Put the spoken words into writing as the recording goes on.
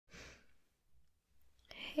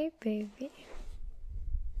Hey baby,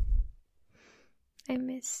 I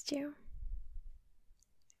missed you.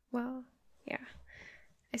 Well, yeah,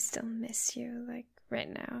 I still miss you, like right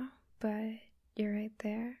now, but you're right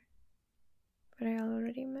there. But I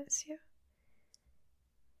already miss you.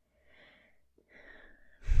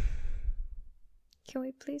 Can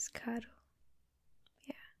we please cuddle?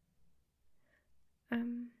 Yeah. I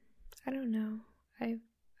don't know. I've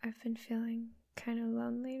been feeling kind of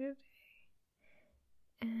lonely today,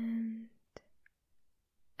 and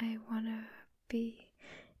I wanna be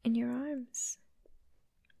in your arms.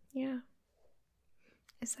 Yeah.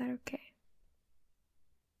 Is that okay?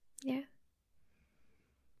 Yeah.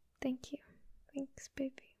 Thank you. Thanks,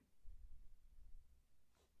 baby.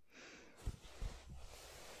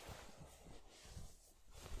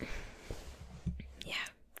 Yeah,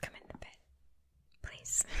 come in the bed,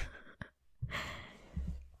 please.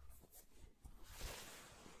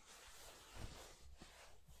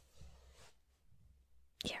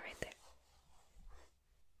 Yeah, right there.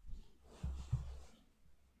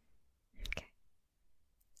 Okay.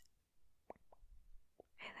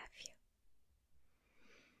 I love you.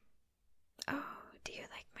 Oh, do you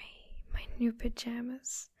like my new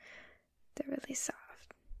pajamas? They're really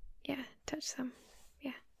soft. Yeah, touch them.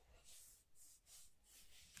 Yeah.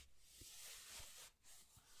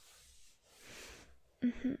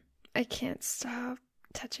 I can't stop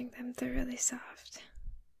touching them. They're really soft.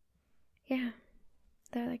 Yeah.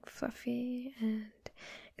 They're like fluffy, and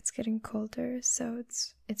it's getting colder, so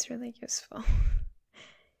it's really useful.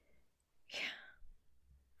 Yeah.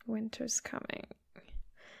 Winter's coming.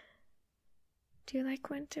 Do you like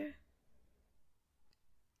winter?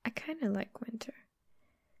 I kind of like winter.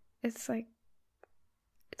 It's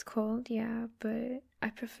cold, yeah, but I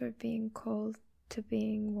prefer being cold to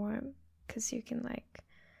being warm, because you can like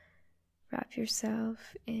wrap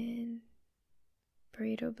yourself in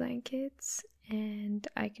burrito blankets and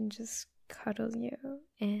I can just cuddle you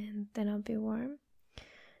and then I'll be warm.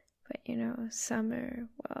 But summer,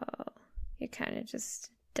 well, you kind of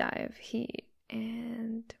just die of heat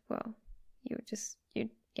and, well, you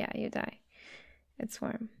die. It's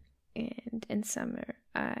warm. And in summer,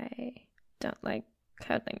 I don't like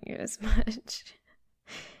cuddling you as much.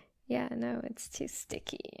 Yeah, no, it's too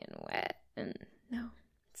sticky and wet, and no,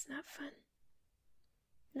 it's not fun.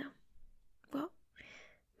 No. Well,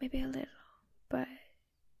 maybe a little, but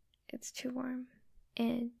it's too warm,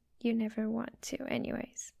 and you never want to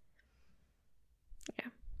anyways.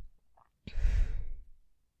 Yeah.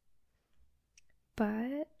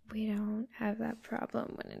 But we don't have that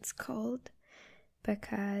problem when it's cold,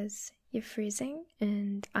 because you're freezing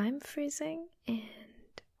and I'm freezing,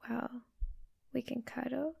 and, well, we can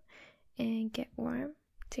cuddle and get warm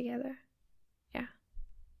together. Yeah.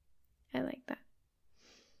 I like that.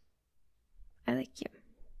 I like you.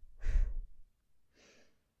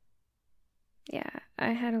 Yeah,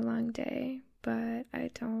 I had a long day, but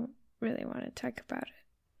I don't really want to talk about it.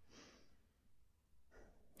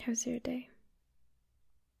 How's your day?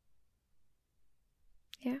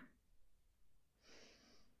 Yeah?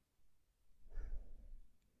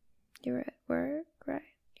 You were at work, right?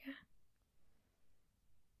 Yeah.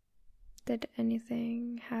 Did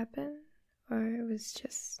anything happen, or it was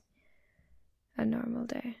just a normal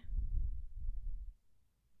day?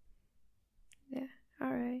 Yeah,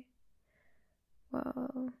 alright.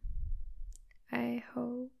 Well, I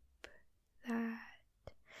hope that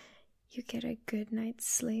you get a good night's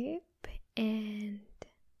sleep and,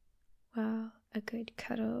 well, a good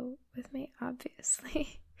cuddle with me,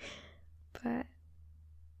 obviously. But,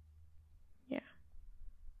 yeah,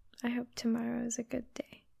 I hope tomorrow is a good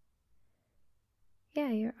day.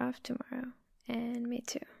 Yeah, you're off tomorrow, and me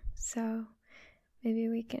too. So maybe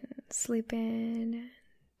we can sleep in and,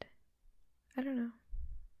 I don't know,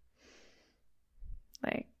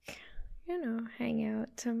 like, hang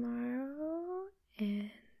out tomorrow and,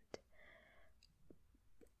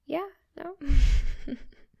 yeah, no.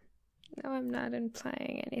 No, I'm not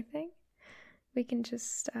implying anything. We can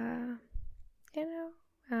just,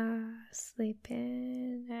 sleep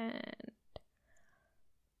in and,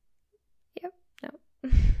 yep,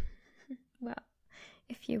 no. Well,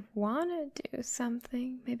 if you want to do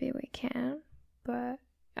something, maybe we can, but,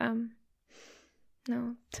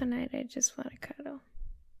 no, tonight I just want to cuddle.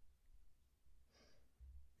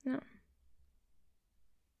 No.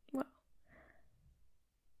 Well,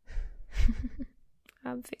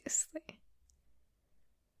 obviously.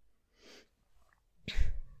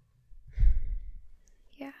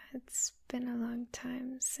 Yeah, it's been a long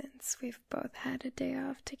time since we've both had a day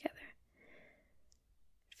off together.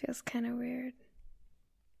 It feels kind of weird.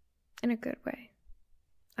 In a good way,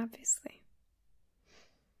 obviously.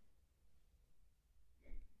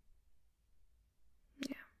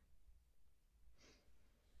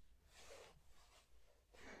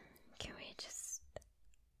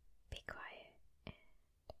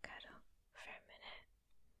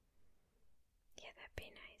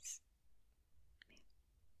 kiss.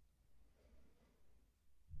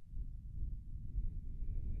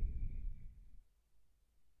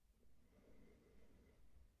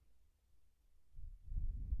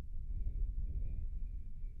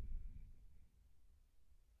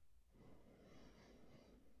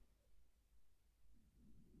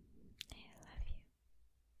 I love you.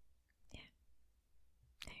 Yeah,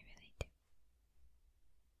 I really do.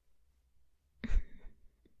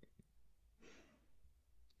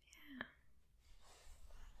 Yeah.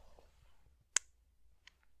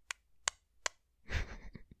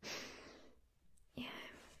 Yeah,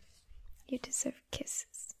 you deserve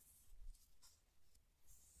kisses.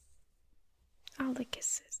 All the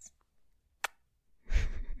kisses.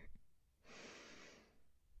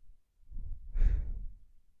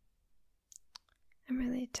 I'm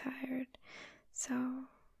really tired, so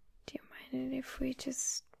do you mind if we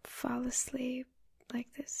just fall asleep like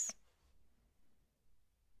this?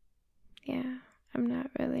 Yeah, I'm not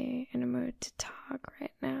really in a mood to talk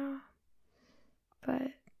right now,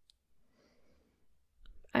 but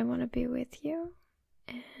I want to be with you,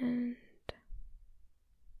 and,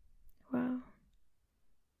 well,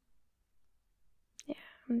 yeah,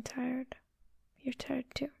 I'm tired. You're tired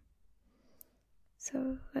too.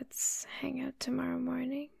 So let's hang out tomorrow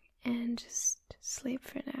morning and just sleep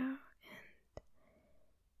for now.